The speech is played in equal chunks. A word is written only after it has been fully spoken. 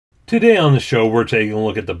Today on the show, we're taking a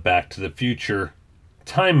look at the Back to the Future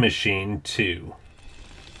Time Machine 2.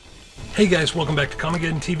 Hey guys, welcome back to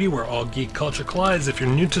Comicgeddon TV, where all geek culture collides. If you're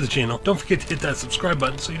new to the channel, don't forget to hit that subscribe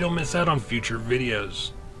button so you don't miss out on future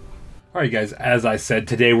videos. Alright guys, as I said,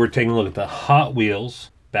 today we're taking a look at the Hot Wheels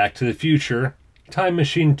Back to the Future Time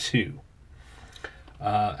Machine 2.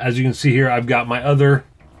 As you can see here, I've got my other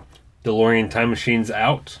DeLorean time machines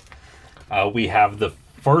out. We have the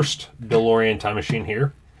first DeLorean time machine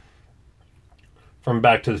here from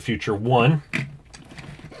Back to the Future 1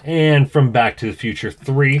 and from Back to the Future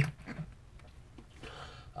 3.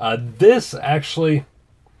 This actually,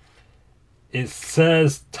 it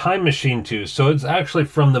says Time Machine 2, so it's actually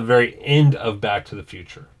from the very end of Back to the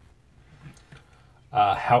Future.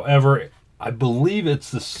 However, I believe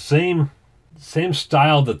it's the same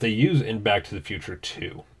style that they use in Back to the Future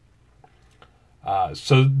 2.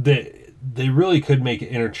 So they really could make it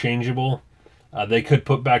interchangeable. They could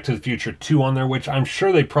put Back to the Future 2 on there, which I'm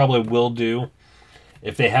sure they probably will do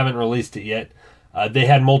if they haven't released it yet. They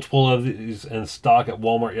had multiple of these in stock at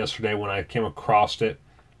Walmart yesterday when I came across it.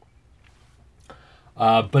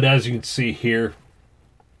 But as you can see here,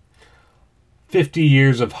 50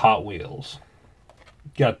 years of Hot Wheels.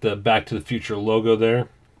 Got the Back to the Future logo there.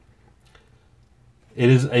 It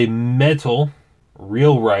is a metal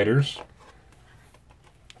Real Riders.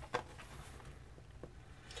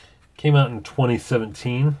 Came out in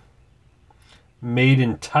 2017. Made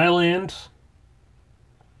in Thailand.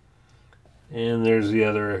 And there's the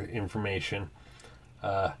other information.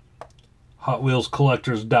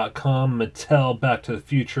 HotWheelsCollectors.com, Mattel, Back to the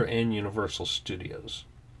Future, and Universal Studios.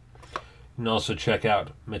 You can also check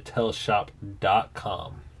out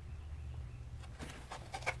MattelShop.com.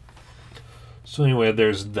 So anyway,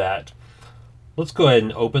 there's that. Let's go ahead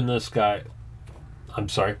and open this car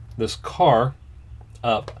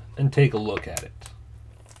up and take a look at it.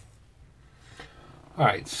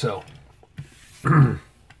 Alright, so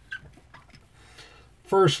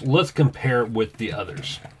first let's compare it with the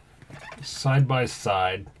others. Side by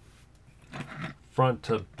side, front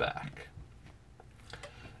to back.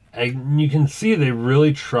 And you can see they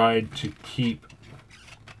really tried to keep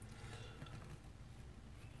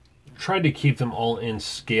them all in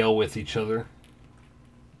scale with each other.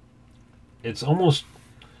 It's almost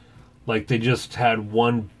like they just had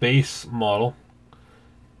one base model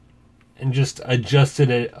and just adjusted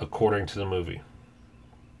it according to the movie.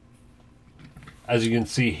 As you can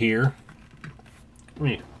see here, let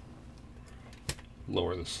me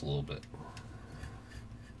lower this a little bit.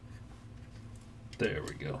 There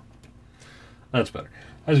we go. That's better.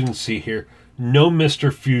 As you can see here, no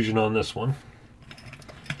Mr. Fusion on this one.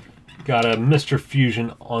 Got a Mr.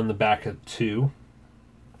 Fusion on the back of 2.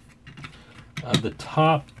 The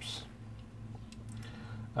tops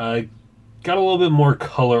got a little bit more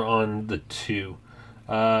color on the 2.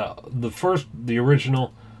 The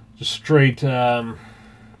original, just straight, not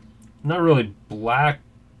really black,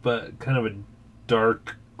 but kind of a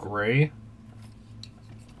dark gray.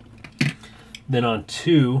 Then on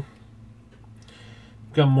 2,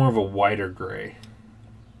 got more of a whiter gray.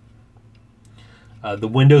 The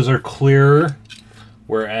windows are clearer,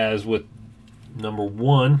 whereas with number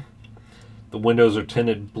 1, the windows are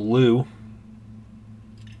tinted blue.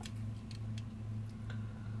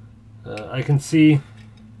 I can see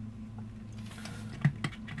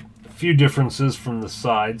a few differences from the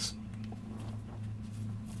sides.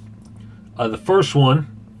 The first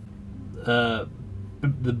one, the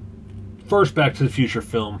first Back to the Future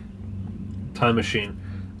film, Time Machine,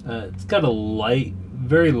 it's got a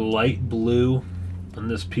very light blue on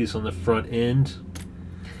this piece on the front end,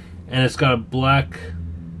 and it's got a black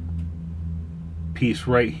piece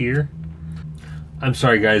right here. I'm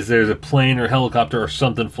sorry guys, there's a plane or helicopter or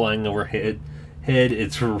something flying overhead.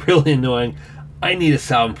 It's really annoying. I need a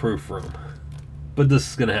soundproof room, but this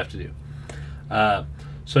is gonna have to do.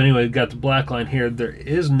 So anyway, we've got the black line here. There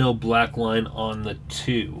is no black line on the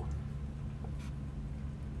 2.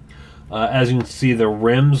 As you can see, the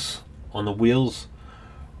rims on the wheels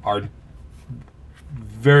are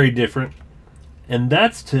very different, and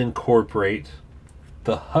that's to incorporate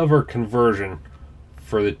the hover conversion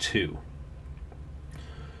for the 2.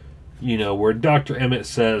 You know, where Dr. Emmett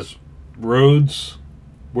says, roads,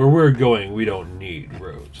 where we're going, we don't need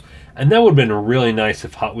roads. And that would have been really nice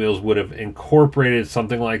if Hot Wheels would have incorporated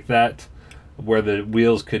something like that, where the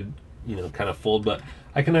wheels could, you know, kind of fold. But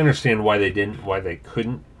I can understand why they didn't, why they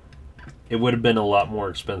couldn't. It would have been a lot more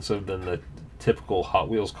expensive than the typical Hot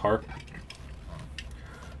Wheels car.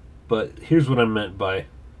 But here's what I meant by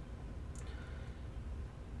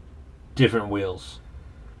different wheels,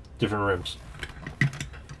 different rims.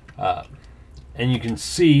 And you can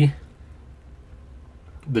see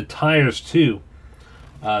the tires too.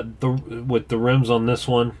 With the rims on this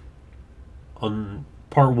one, on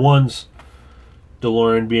part one's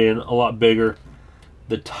DeLorean being a lot bigger,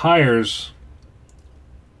 the tires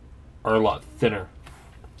are a lot thinner.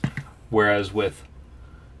 Whereas with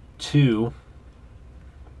 2,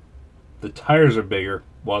 the tires are bigger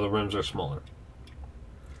while the rims are smaller.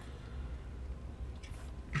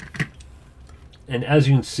 And as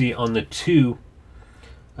you can see on the 2,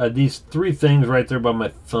 these 3 things right there by my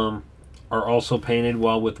thumb are also painted,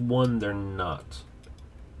 while with 1 they're not.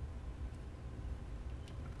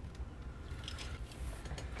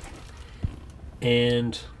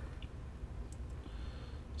 And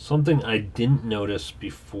something I didn't notice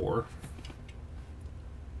before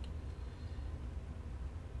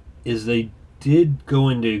is they did go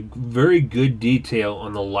into very good detail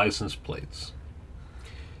on the license plates.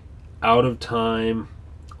 Out of time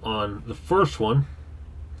on the first one,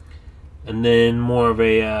 and then more of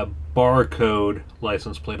a barcode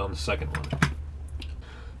license plate on the second one.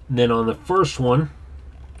 And then on the first one,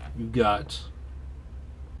 you've got,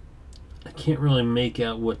 I can't really make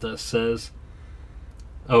out what that says.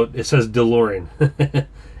 Oh, it says DeLorean. It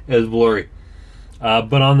was blurry.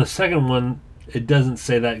 But on the second one, it doesn't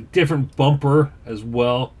say that. Different bumper as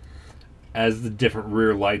well as the different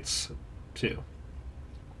rear lights too.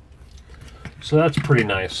 So that's pretty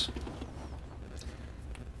nice.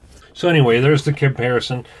 So anyway, there's the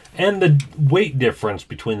comparison and the weight difference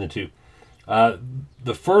between the two.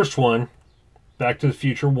 The first one, Back to the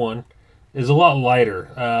Future 1, is a lot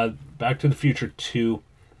lighter. Back to the Future 2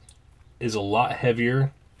 is a lot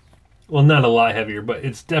heavier. Well, not a lot heavier, but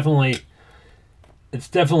it's definitely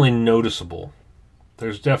noticeable.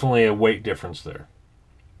 There's definitely a weight difference there.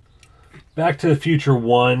 Back to the Future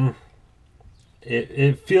 1,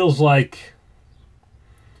 it feels like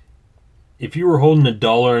if you were holding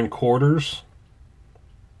 $1 in quarters,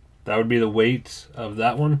 that would be the weight of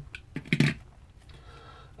that one.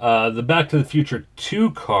 The Back to the Future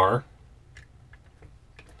 2 car,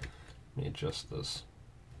 let me adjust this.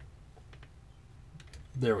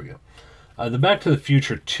 There we go. The Back to the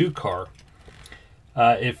Future 2 car,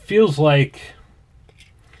 it feels like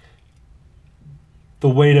the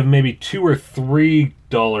weight of maybe $2 or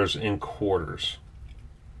 $3 in quarters.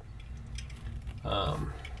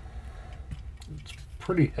 It's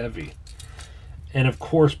pretty heavy. And of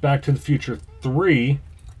course, Back to the Future 3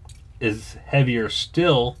 is heavier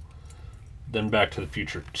still than Back to the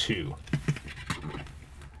Future 2.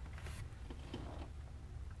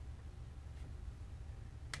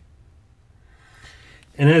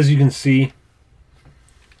 And as you can see,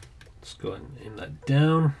 let's go ahead and aim that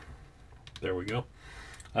down. There we go.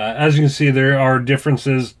 As you can see, there are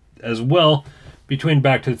differences as well between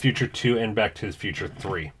Back to the Future 2 and Back to the Future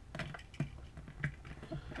 3.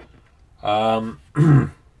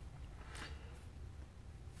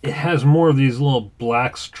 It has more of these little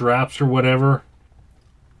black straps or whatever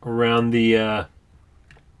around the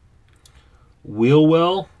wheel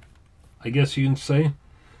well, I guess you can say,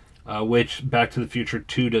 which Back to the Future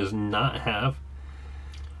 2 does not have.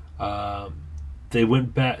 They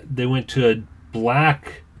went to a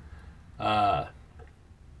black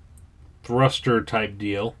thruster type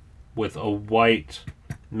deal with a white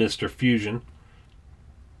Mr. Fusion,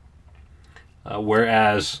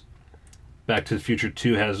 whereas Back to the Future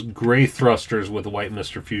 2 has gray thrusters with a white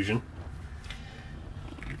Mr. Fusion.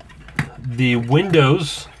 The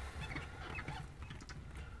windows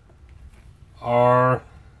are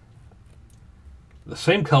the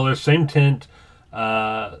same color, same tint,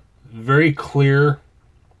 very clear.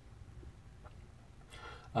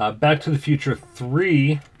 Back to the Future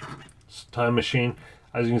 3 Time Machine,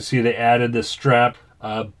 as you can see, they added this strap.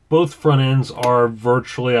 Both front ends are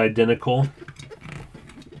virtually identical.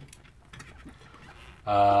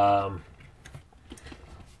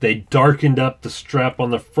 They darkened up the strap on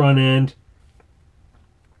the front end.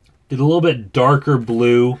 Did a little bit darker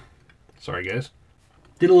blue. Sorry, guys.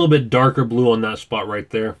 Did a little bit darker blue on that spot right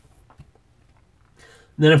there.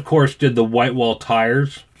 And then, of course, did the white wall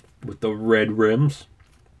tires with the red rims.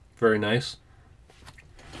 Very nice.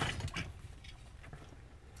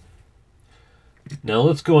 Now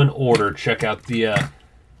let's go in order. Check out the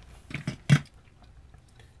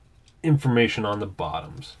information on the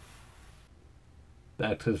bottoms.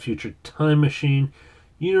 Back to the Future Time Machine,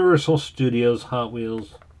 Universal Studios, Hot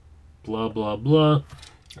Wheels, blah, blah, blah.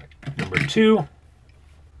 Right. Number 2.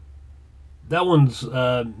 That one's, you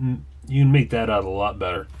can make that out a lot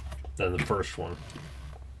better than the first one.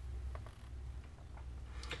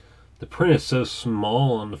 The print is so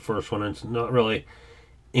small on the first one, it's not really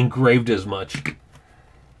engraved as much.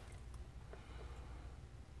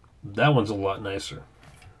 That one's a lot nicer.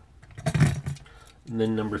 And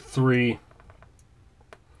then number 3.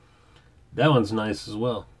 That one's nice as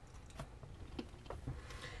well.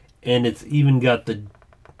 And it's even got the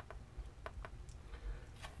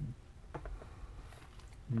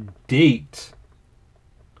date.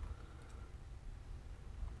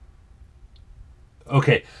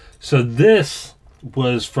 Okay, so this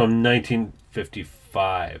was from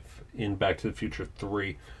 1955 in Back to the Future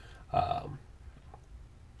 3,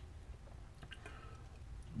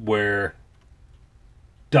 where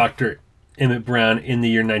Dr. Emmett Brown in the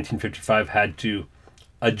year 1955 had to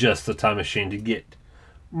adjust the time machine to get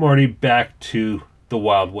Marty back to the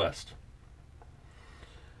Wild West.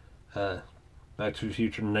 Back to the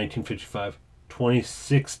Future 1955.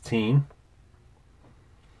 2016.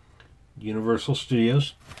 Universal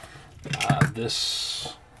Studios.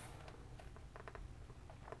 This...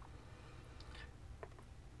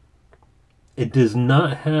 It does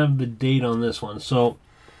not have the date on this one. So,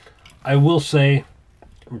 I will say,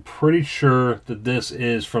 I'm pretty sure that this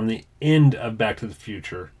is from the end of Back to the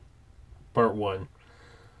Future, Part 1.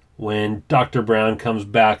 When Dr. Brown comes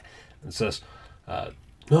back and says,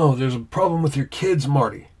 no, there's a problem with your kids,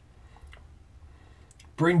 Marty.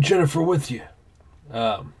 Bring Jennifer with you.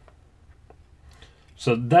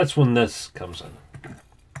 So that's when this comes in.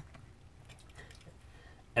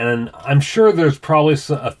 And I'm sure there's probably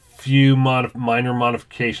a few minor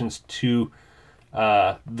modifications to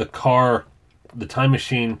the car, the time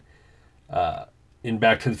machine in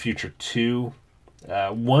Back to the Future 2.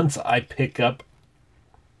 Once I pick up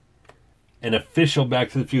an official Back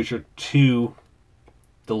to the Future 2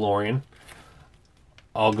 DeLorean,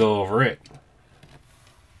 I'll go over it.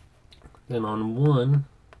 Then on 1,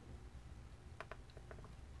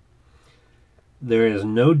 there is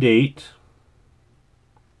no date.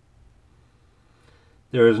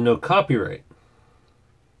 There is no copyright.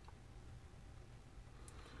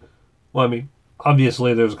 Well, I mean,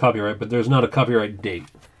 obviously there's a copyright, but there's not a copyright date.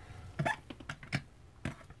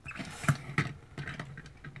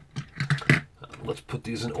 Let's put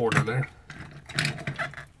these in order there.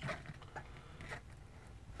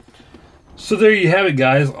 So there you have it,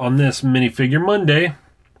 guys. On this Minifigure Monday,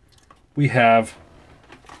 we have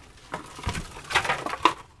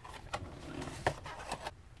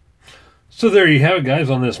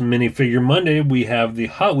On this Minifigure Monday, we have the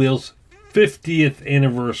Hot Wheels 50th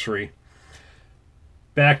anniversary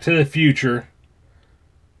Back to the Future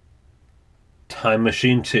Time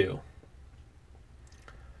Machine 2.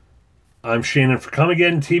 I'm Shannon for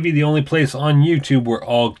Comicgeddon TV, the only place on YouTube where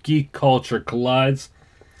all geek culture collides.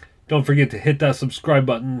 Don't forget to hit that subscribe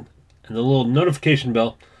button and the little notification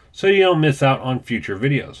bell so you don't miss out on future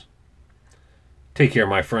videos. Take care,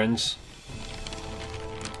 my friends.